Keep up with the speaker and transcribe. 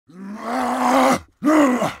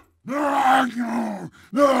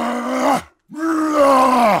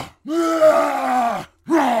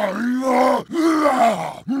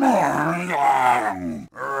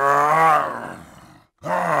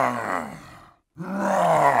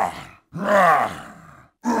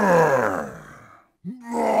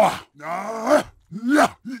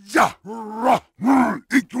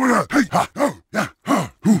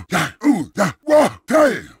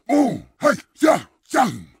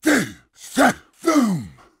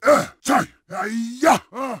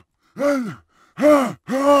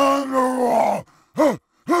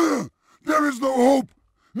There is no hope.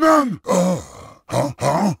 None.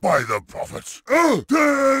 By the prophets.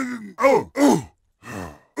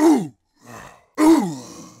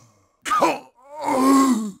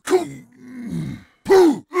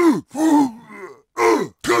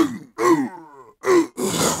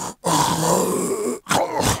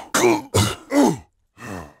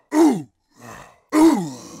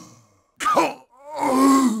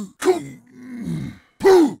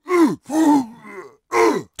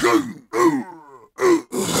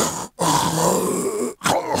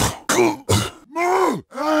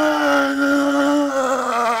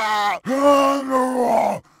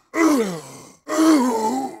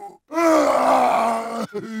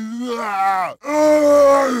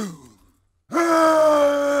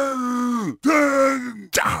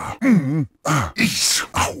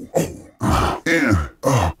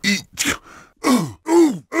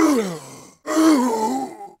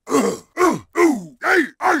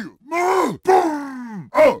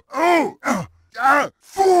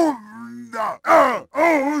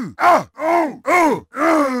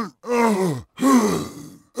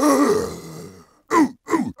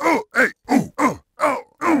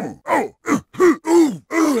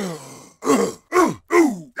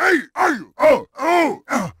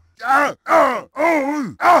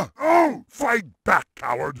 Fight back,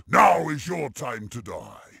 coward! Now is your time to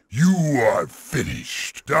die. You are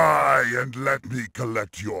finished. Die and let me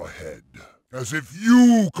collect your head. As if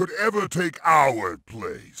you could ever take our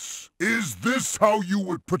place. Is this how you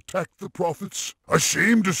would protect the prophets?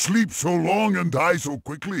 Ashamed to sleep so long and die so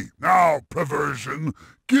quickly? Now, perversion,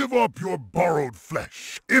 give up your borrowed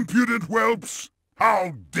flesh. Impudent whelps!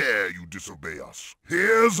 How dare you disobey us?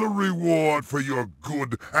 Here's a reward for your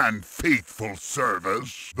good and faithful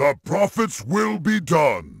service. The prophets will be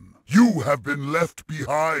done. You have been left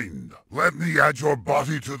behind. Let me add your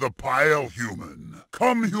body to the pile, human.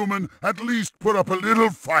 Come, human, at least put up a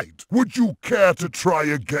little fight. Would you care to try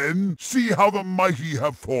again? See how the mighty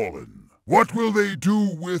have fallen. What will they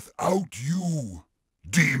do without you?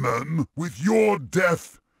 Demon, with your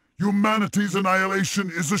death, humanity's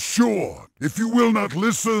annihilation is assured. If you will not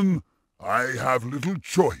listen, I have little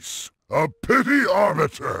choice. A pity,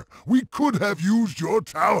 Arbiter. We could have used your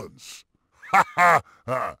talents. Ha ha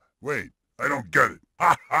ha. Wait, I don't get it.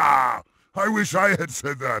 Ha ha! I wish I had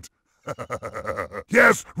said that.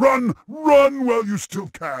 Yes, run while you still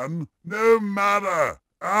can. No matter.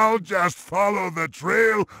 I'll just follow the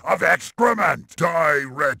trail of excrement. Die,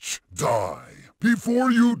 wretch, die.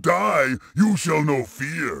 Before you die, you shall know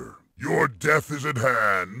fear. Your death is at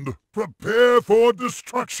hand. Prepare for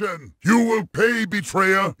destruction. You will pay,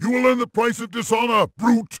 betrayer. You will earn the price of dishonor.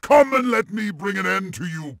 Brute, come and let me bring an end to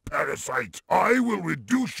you, parasite. I will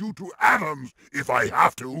reduce you to atoms if I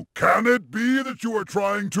have to. Can it be that you are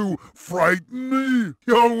trying to frighten me?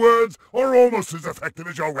 Your words are almost as effective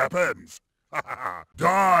as your weapons.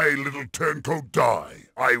 Die, little turncoat, die.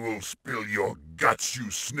 I will spill your guts, you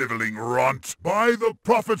sniveling runt. By the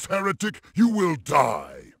prophets, heretic, you will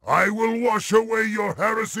die. I will wash away your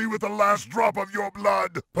heresy with the last drop of your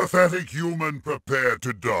blood. Pathetic human, prepare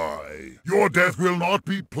to die. Your death will not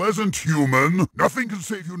be pleasant, human. Nothing can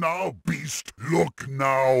save you now, beast. Look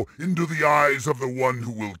now into the eyes of the one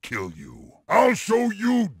who will kill you. I'll show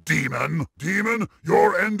you, demon. Demon,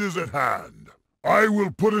 your end is at hand. I will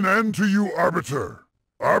put an end to you, Arbiter.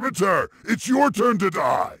 Arbiter, it's your turn to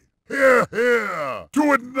die. Here, here!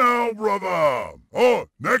 Do it now, brother! Oh,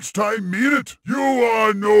 next time mean it! You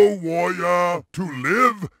are no warrior! To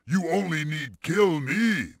live, you only need kill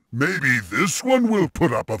me. Maybe this one will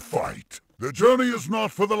put up a fight. The journey is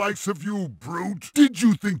not for the likes of you, brute. Did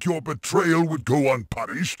you think your betrayal would go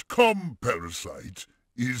unpunished? Come, parasite.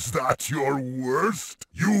 Is that your worst?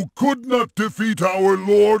 You could not defeat our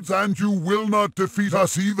lords, and you will not defeat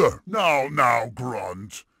us either. Now,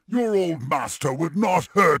 grunt. Your old master would not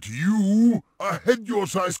hurt you. A head your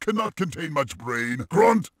size cannot contain much brain.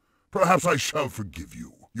 Grunt, perhaps I shall forgive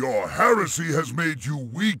you. Your heresy has made you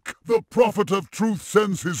weak. The prophet of truth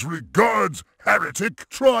sends his regards, heretic.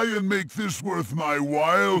 Try and make this worth my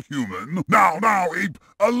while, human. Now, ape,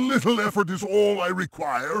 a little effort is all I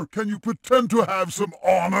require. Can you pretend to have some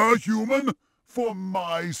honor, human? For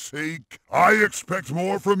my sake, I expect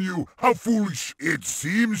more from you. How foolish. It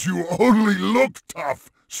seems you only look tough.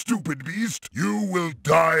 Stupid beast, you will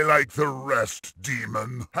die like the rest,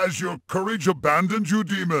 demon. Has your courage abandoned you,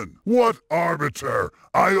 demon? What arbiter?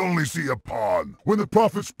 I only see a pawn. When the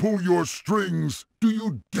prophets pull your strings, do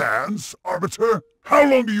you dance, arbiter? How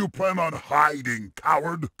long do you plan on hiding,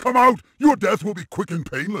 coward? Come out! Your death will be quick and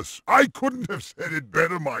painless. I couldn't have said it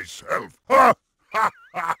better myself. Ha! Ha!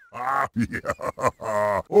 Ha! Ha!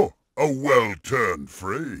 Yeah. Oh, a well-turned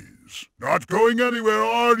phrase. Not going anywhere,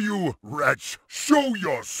 are you, wretch? Show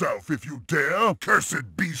yourself if you dare.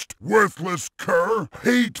 Cursed beast, worthless cur,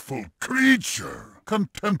 hateful creature,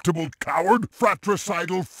 contemptible coward,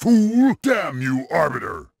 fratricidal fool. Damn you,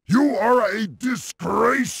 Arbiter. You are a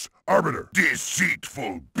disgrace, Arbiter.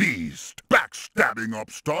 Deceitful beast. Backstabbing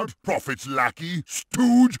upstart. Prophet's lackey.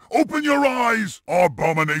 Stooge. Open your eyes.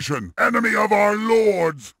 Abomination. Enemy of our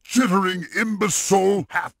lords. Chittering imbecile.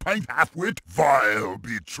 Half-pint, half-wit. Vile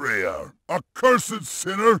betrayer. Accursed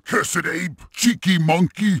sinner. Cursed ape. Cheeky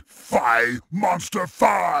monkey. Fie. Monster,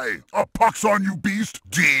 fie. A pox on you, beast.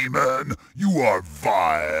 Demon. You are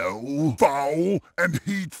vile, foul, and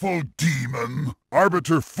hateful demon.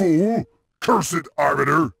 Arbiter fool. Cursed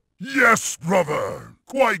Arbiter. Yes, brother.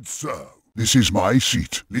 Quite so. This is my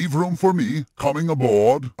seat. Leave room for me. Coming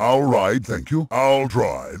aboard. I'll ride, thank you. I'll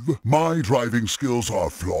drive. My driving skills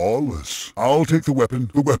are flawless. I'll take the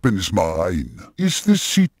weapon. The weapon is mine. Is this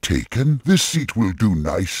seat taken? This seat will do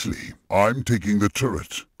nicely. I'm taking the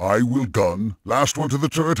turret. I will gun. Last one to the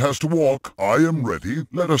turret has to walk. I am ready.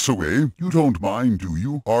 Let us away. You don't mind, do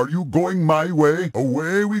you? Are you going my way?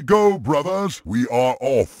 Away we go, brothers. We are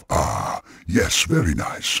off. Ah, yes, very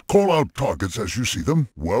nice. Call out targets as you see them.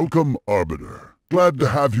 Welcome, Arbiter. Glad to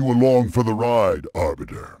have you along for the ride,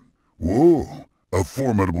 Arbiter. Whoa, a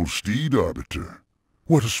formidable steed, Arbiter.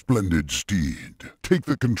 What a splendid steed. Take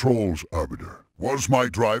the controls, Arbiter. Was my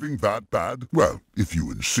driving that bad? Well, if you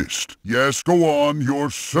insist. Yes, go on. You're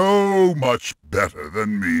so much better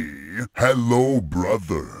than me. Hello,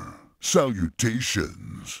 brother.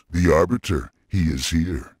 Salutations. The Arbiter, he is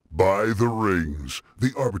here. By the rings,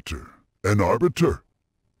 the Arbiter. An Arbiter?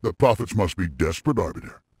 The prophets must be desperate,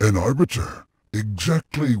 Arbiter. An Arbiter?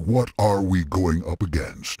 Exactly what are we going up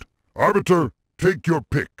against? Arbiter, take your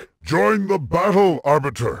pick. Join the battle,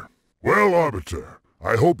 Arbiter. Well, Arbiter,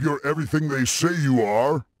 I hope you're everything they say you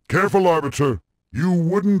are. Careful, Arbiter. You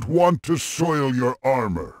wouldn't want to soil your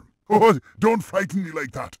armor. Oh, don't frighten me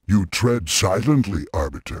like that. You tread silently,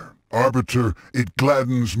 Arbiter. Arbiter, it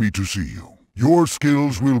gladdens me to see you. Your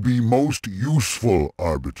skills will be most useful,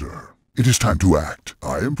 Arbiter. It is time to act.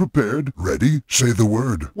 I am prepared. Ready? Say the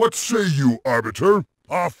word. What say you, Arbiter?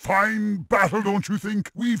 A fine battle, don't you think?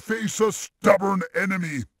 We face a stubborn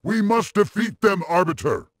enemy. We must defeat them,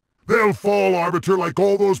 Arbiter. They'll fall, Arbiter, like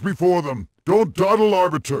all those before them. Don't dawdle,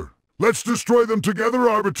 Arbiter. Let's destroy them together,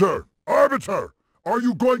 Arbiter. Arbiter, are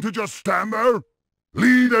you going to just stand there?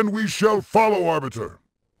 Lead and we shall follow, Arbiter.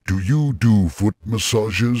 Do you do foot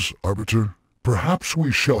massages, Arbiter? Perhaps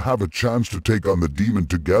we shall have a chance to take on the demon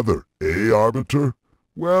together, eh, Arbiter?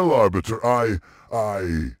 Well, Arbiter, I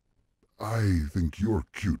think you're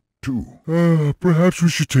cute, too. Perhaps we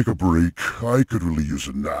should take a break. I could really use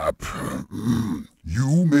a nap.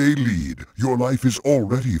 You may lead. Your life is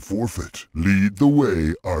already forfeit. Lead the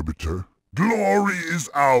way, Arbiter. Glory is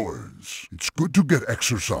ours. It's good to get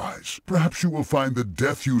exercise. Perhaps you will find the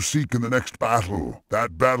death you seek in the next battle.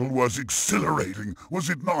 That battle was exhilarating, was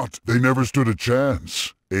it not? They never stood a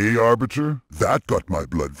chance. Eh, Arbiter? That got my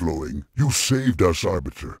blood flowing. You saved us,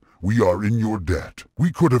 Arbiter. We are in your debt.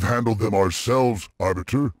 We could have handled them ourselves,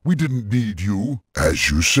 Arbiter. We didn't need you. As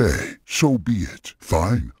you say, so be it.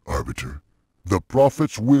 Fine, Arbiter. The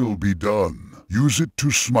prophets will be done. Use it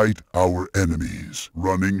to smite our enemies.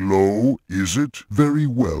 Running low, is it? Very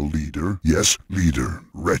well, leader. Yes, leader.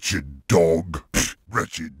 Wretched dog. Pfft,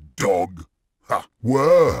 wretched dog. Ha!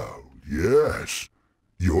 Well, yes.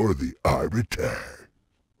 You're the Arbiter.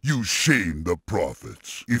 You shame the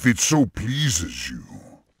prophets, if it so pleases you.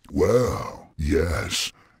 Well,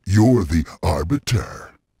 yes. You're the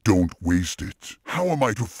Arbiter. Don't waste it. How am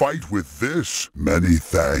I to fight with this? Many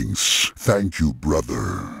thanks. Thank you,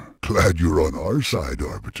 brother. Glad you're on our side,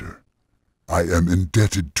 Arbiter. I am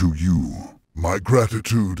indebted to you. My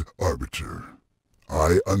gratitude, Arbiter.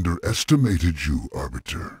 I underestimated you,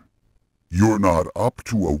 Arbiter. You're not up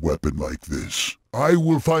to a weapon like this. I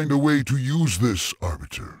will find a way to use this,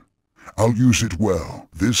 Arbiter. I'll use it well.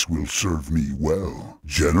 This will serve me well.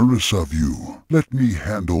 Generous of you. Let me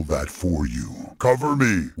handle that for you. Cover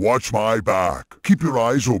me. Watch my back. Keep your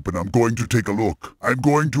eyes open. I'm going to take a look. I'm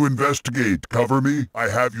going to investigate. Cover me. I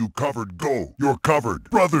have you covered. Go. You're covered.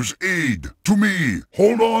 Brothers, aid. To me.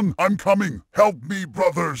 Hold on. I'm coming. Help me,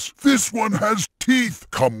 brothers. This one has teeth.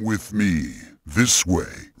 Come with me. This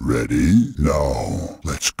way. Ready? Now,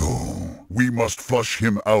 let's go. We must flush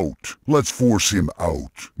him out. Let's force him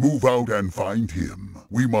out. Move out and find him.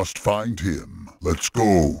 We must find him. Let's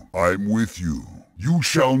go. I'm with you. You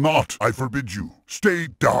shall not, I forbid you. Stay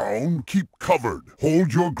down, keep covered.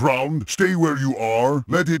 Hold your ground, stay where you are,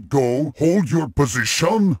 let it go. Hold your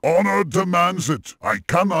position. Honor demands it. I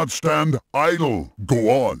cannot stand idle.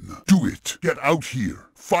 Go on, do it. Get out here.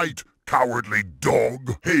 Fight, cowardly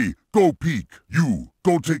dog. Hey, go peek. You,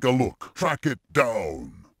 go take a look. Track it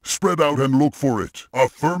down. Spread out and look for it.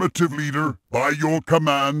 Affirmative, leader. By your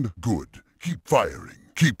command. Good. Keep firing.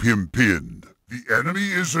 Keep him pinned. The enemy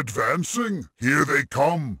is advancing. Here they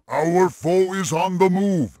come. Our foe is on the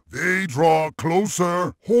move. They draw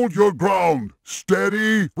closer. Hold your ground.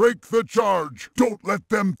 Steady. Break the charge. Don't let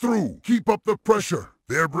them through. Keep up the pressure.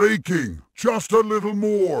 They're breaking. Just a little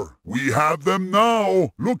more. We have them now.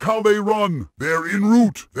 Look how they run. They're en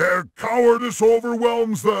route. Their cowardice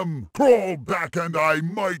overwhelms them. Crawl back and I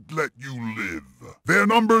might let you live. Their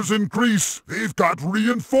numbers increase. They've got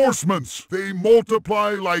reinforcements. They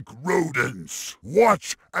multiply like rodents.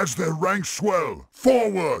 Watch as their ranks swell.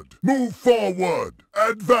 Forward. Move forward.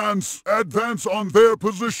 Advance. Advance on their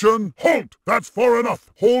position. Halt. That's far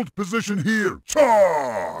enough. Hold position here.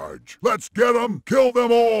 Charge. Let's get them. Kill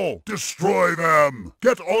them all. Destroy them.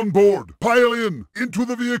 Get on board. Pile in. Into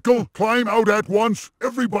the vehicle. Climb out at once.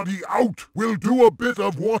 Everybody out. We'll do a bit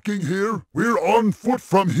of walking here. We're on foot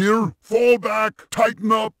from here. Fall back.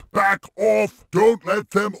 Tighten up. Back off. Don't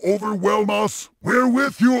let them overwhelm us. We're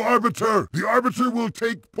with you, Arbiter. The Arbiter will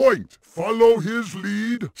take point. Follow his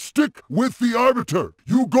lead. Stick with the Arbiter.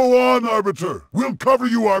 You go on, Arbiter. We'll cover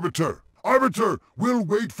you, Arbiter. Arbiter, we'll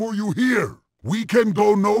wait for you here. We can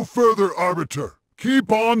go no further, Arbiter.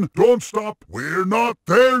 Keep on, don't stop. We're not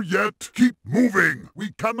there yet. Keep moving.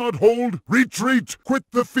 We cannot hold. Retreat. Quit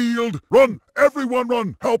the field. Run. Everyone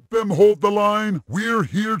run. Help them hold the line. We're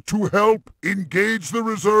here to help. Engage the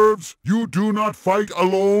reserves. You do not fight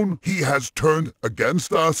alone. He has turned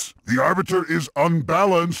against us. The Arbiter is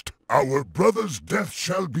unbalanced. Our brother's death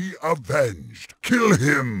shall be avenged. Kill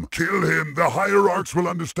him. Kill him. The hierarchs will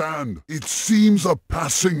understand. It seems a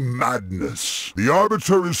passing madness. The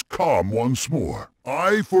Arbiter is calm once more.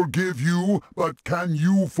 I forgive you, but can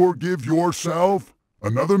you forgive yourself?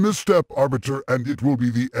 Another misstep, Arbiter, and it will be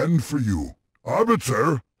the end for you.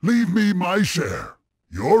 Arbiter, leave me my share.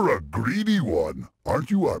 You're a greedy one,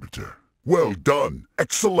 aren't you, Arbiter? Well done.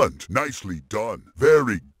 Excellent. Nicely done.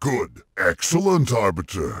 Very good. Excellent,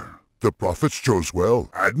 Arbiter. The prophets chose well.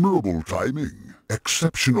 Admirable timing.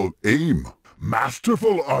 Exceptional aim.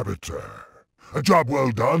 Masterful, Arbiter. A job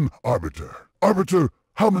well done, Arbiter. Arbiter,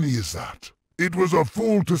 how many is that? It was a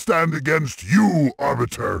fool to stand against you,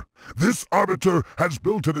 Arbiter. This Arbiter has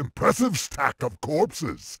built an impressive stack of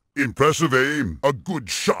corpses. Impressive aim. A good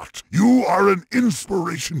shot. You are an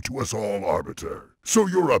inspiration to us all, Arbiter. So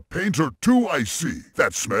you're a painter too, I see.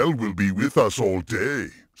 That smell will be with us all day.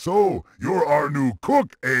 So, you're our new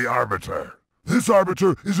cook, eh, Arbiter? This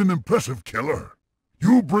Arbiter is an impressive killer.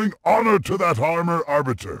 You bring honor to that armor,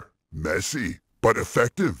 Arbiter. Messy, but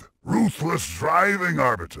effective. Ruthless driving,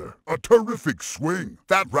 Arbiter. A terrific swing.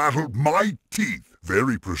 That rattled my teeth.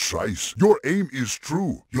 Very precise. Your aim is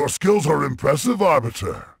true. Your skills are impressive,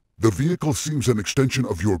 Arbiter. The vehicle seems an extension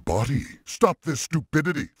of your body. Stop this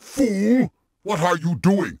stupidity. Fool! What are you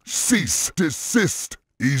doing? Cease. Desist.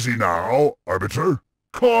 Easy now, Arbiter.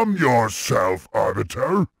 Calm yourself,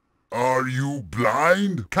 Arbiter. Are you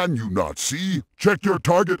blind? Can you not see? Check your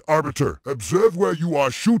target, Arbiter. Observe where you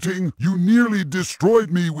are shooting. You nearly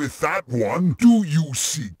destroyed me with that one. Do you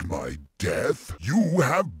seek my death? You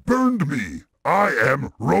have burned me. I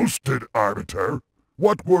am roasted, Arbiter.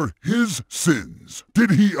 What were his sins?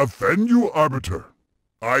 Did he offend you, Arbiter?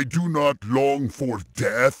 I do not long for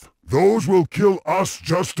death. Those will kill us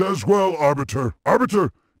just as well, Arbiter.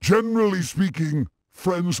 Arbiter, generally speaking,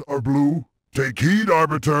 friends are blue. Take heed,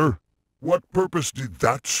 Arbiter. What purpose did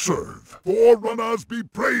that serve? Forerunners be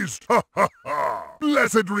praised! Ha ha ha!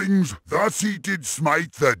 Blessed rings! Thus he did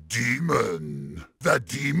smite the demon. The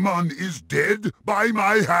demon is dead by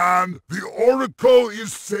my hand. The oracle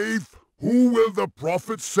is safe. Who will the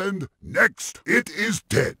prophet send next? It is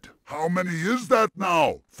dead. How many is that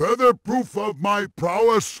now? Further proof of my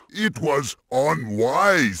prowess. It was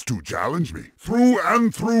unwise to challenge me. Through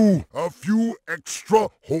and through, a few extra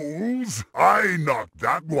holes. I knocked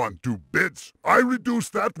that one to bits. I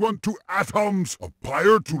reduced that one to atoms. A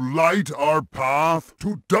pyre to light our path.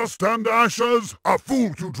 To dust and ashes. A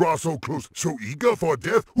fool to draw so close, so eager for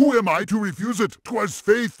death. Who am I to refuse it? 'Twas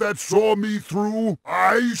faith that saw me through.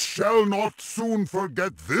 I shall not soon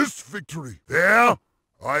forget this victory. There!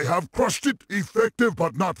 I have crushed it. Effective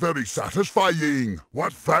but not very satisfying.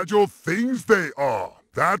 What fragile things they are.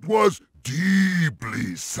 That was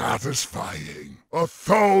deeply satisfying.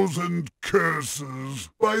 1,000 curses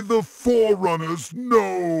by the Forerunners,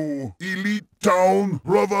 no! Elite down,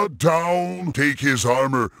 brother down. Take his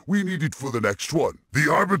armor, we need it for the next one.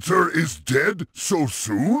 The Arbiter is dead so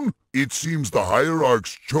soon? It seems the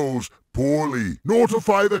Hierarchs chose poorly.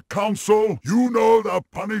 Notify the Council. You know the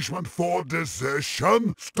punishment for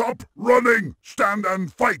desertion. Stop running. Stand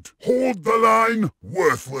and fight. Hold the line.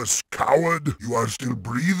 Worthless coward. You are still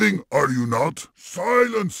breathing, are you not?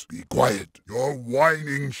 Silence. Be quiet. Your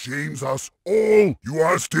whining shames us all. You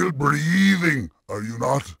are still breathing. Are you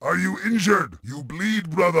not? Are you injured? You bleed,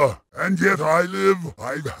 brother. And yet I live.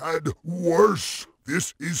 I've had worse.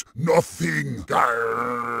 This is nothing.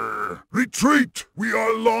 Grrr. Retreat! We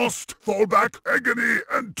are lost! Fall back! Agony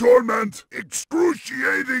and torment!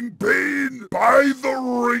 Excruciating pain! By the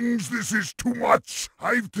rings, this is too much!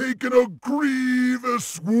 I've taken a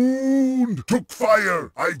grievous wound! Took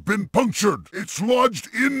fire! I've been punctured! It's lodged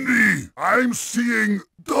in me! I'm seeing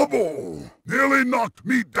double! Nearly knocked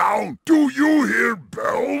me down! Do you hear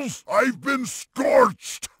bells? I've been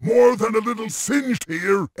scorched! More than a little singed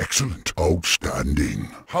here! Excellent! Outstanding!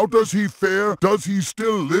 How does he fare? Does he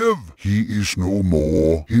still live? He is no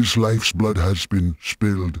more. His life's blood has been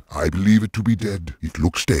spilled. I believe it to be dead. It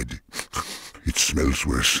looks dead. It smells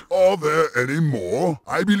worse. Are there any more?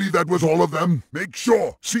 I believe that was all of them. Make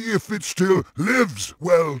sure. See if it still lives.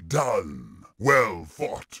 Well done. Well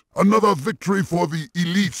fought. Another victory for the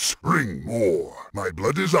elites. Ring more. My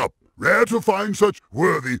blood is up. Rare to find such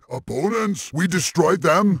worthy opponents. We destroyed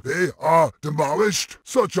them. They are demolished.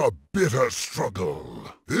 Such a bitter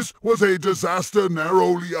struggle. This was a disaster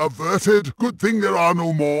narrowly averted. Good thing there are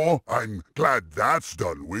no more. I'm glad that's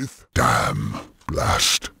done with. Damn.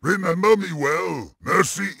 Blast. Remember me well.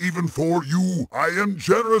 Mercy even for you. I am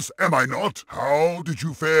generous, am I not? How did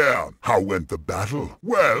you fare? How went the battle?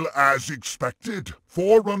 Well, as expected.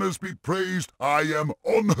 Forerunners be praised. I am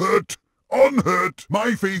unhurt. Unhurt.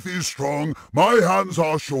 My faith is strong. My hands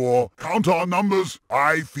are sure. Count our numbers.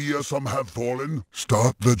 I fear some have fallen.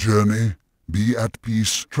 Start the journey. Be at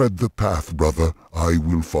peace. Tread the path, brother. I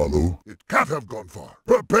will follow. It can't have gone far.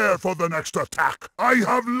 Prepare for the next attack. I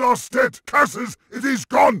have lost it. Curses, it is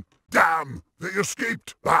gone. Damn, they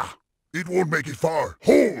escaped. Ah, it won't make it far.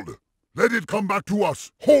 Hold. Let it come back to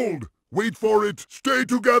us. Hold. Wait for it. Stay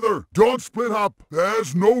together. Don't split up.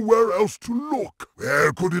 There's nowhere else to look.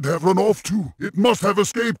 Where could it have run off to? It must have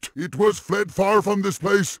escaped. It was fled far from this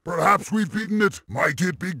place. Perhaps we've beaten it. Might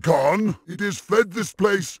it be gone? It is fled this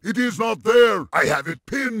place. It is not there. I have it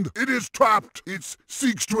pinned. It is trapped. It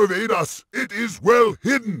seeks to evade us. It is well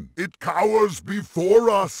hidden. It cowers before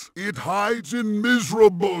us. It hides in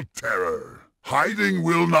miserable terror. Hiding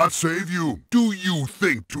will not save you. Do you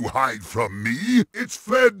think to hide from me? It's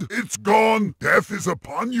fled. It's gone. Death is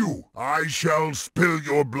upon you. I shall spill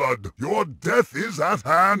your blood. Your death is at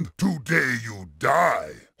hand. Today you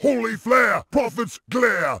die. Holy flare, prophet's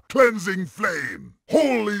glare, cleansing flame.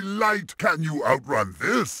 Holy light, can you outrun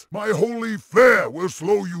this? My holy flare will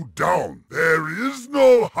slow you down. There is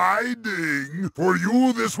no hiding. For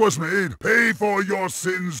you this was made. Pay for your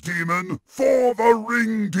sins, demon. For the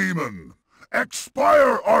ring, demon.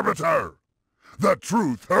 Expire, Arbiter! The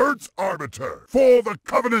truth hurts, Arbiter. For the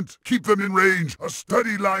Covenant, keep them in range. A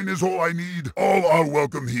steady line is all I need. All are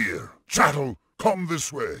welcome here. Chattel, come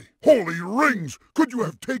this way. Holy rings! Could you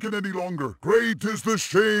have taken any longer? Great is the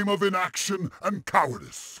shame of inaction and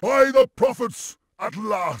cowardice. By the prophets, at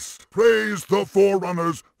last, praise the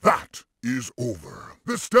Forerunners. That is over.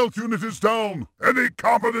 The stealth unit is down. Any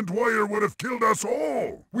competent warrior would have killed us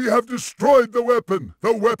all. We have destroyed the weapon.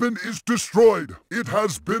 The weapon is destroyed. It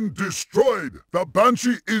has been destroyed. The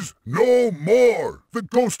Banshee is no more. The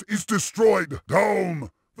Ghost is destroyed.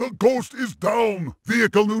 Down. The Ghost is down.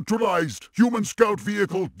 Vehicle neutralized. Human scout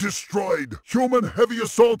vehicle destroyed. Human heavy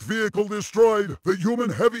assault vehicle destroyed. The human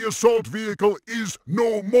heavy assault vehicle is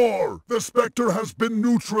no more. The Spectre has been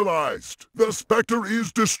neutralized. The Spectre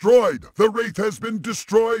is destroyed. The Wraith has been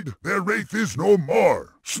destroyed. Their Wraith is no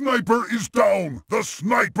more. Sniper is down. The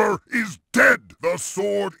Sniper is dead. The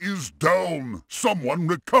sword is down. Someone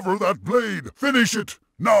recover that blade. Finish it.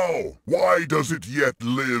 Now. Why does it yet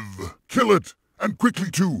live? Kill it. And quickly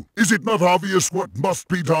too. Is it not obvious what must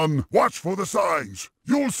be done? Watch for the signs.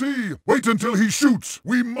 You'll see. Wait until he shoots.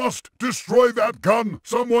 We must destroy that gun.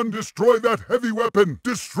 Someone destroy that heavy weapon.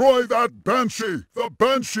 Destroy that banshee. The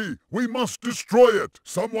banshee. We must destroy it.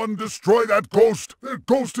 Someone destroy that ghost. Their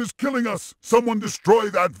ghost is killing us. Someone destroy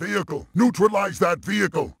that vehicle. Neutralize that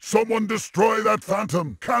vehicle. Someone destroy that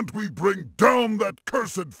phantom. Can't we bring down that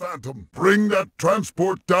cursed phantom? Bring that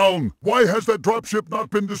transport down. Why has that dropship not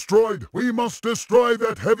been destroyed? We must destroy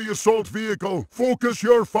that heavy assault vehicle. Focus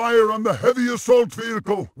your fire on the heavy assault vehicle.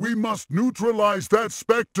 We must neutralize that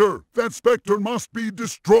Spectre. That Spectre must be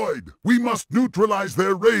destroyed. We must neutralize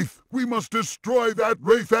their Wraith. We must destroy that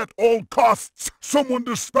Wraith at all costs. Someone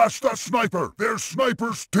dispatch that sniper. Their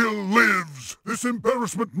sniper still lives. This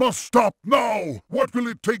embarrassment must stop now. What will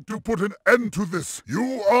it take to put an end to this?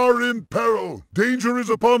 You are in peril. Danger is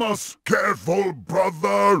upon us. Careful,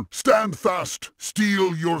 brother. Stand fast.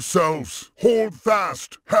 Steel yourselves. Hold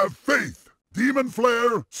fast. Have faith. Demon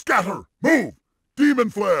Flare, scatter. Move. Demon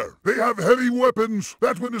Flare. They have heavy weapons.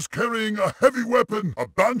 That one is carrying a heavy weapon. A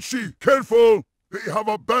banshee. Careful. They have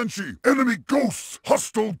a banshee. Enemy ghosts.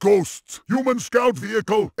 Hostile ghosts. Human scout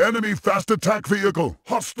vehicle. Enemy fast attack vehicle.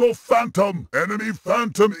 Hostile phantom. Enemy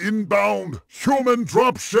phantom inbound. Human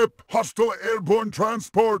dropship. Hostile airborne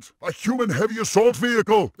transport. A human heavy assault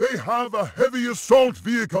vehicle. They have a heavy assault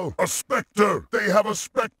vehicle. A Spectre. They have a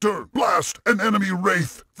Spectre. Blast. An enemy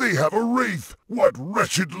Wraith. They have a Wraith. What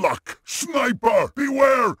wretched luck. Sniper.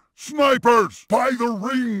 Beware. Snipers! By the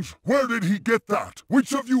rings! Where did he get that?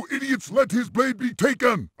 Which of you idiots let his blade be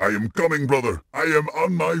taken? I am coming, brother. I am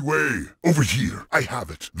on my way. Over here. I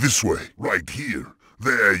have it. This way. Right here.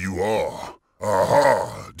 There you are.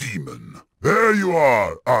 Aha, demon. There you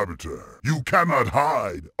are, Arbiter. You cannot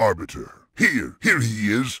hide, Arbiter. Here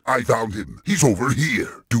he is. I found him. He's over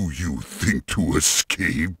here. Do you think to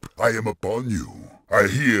escape? I am upon you. I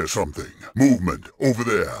hear something. Movement. Over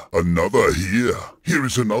there. Another here. Here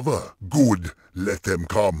is another. Good. Let them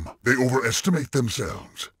come. They overestimate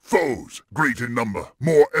themselves. Foes. Great in number.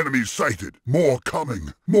 More enemies sighted. More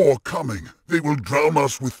coming. More coming. They will drown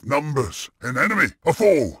us with numbers. An enemy. A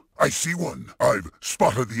foe. I see one. I've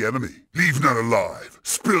spotted the enemy. Leave none alive.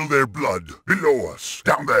 Spill their blood. Below us.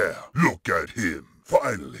 Down there. Look at him.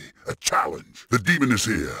 Finally. A challenge. The demon is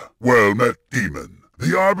here. Well met, demon.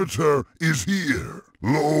 The Arbiter is here.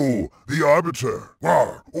 Lo, the Arbiter.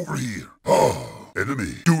 War, over here. Ah,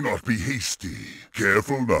 enemy, do not be hasty.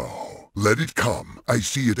 Careful now. Let it come. I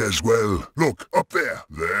see it as well. Look, up there.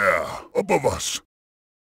 There, above us.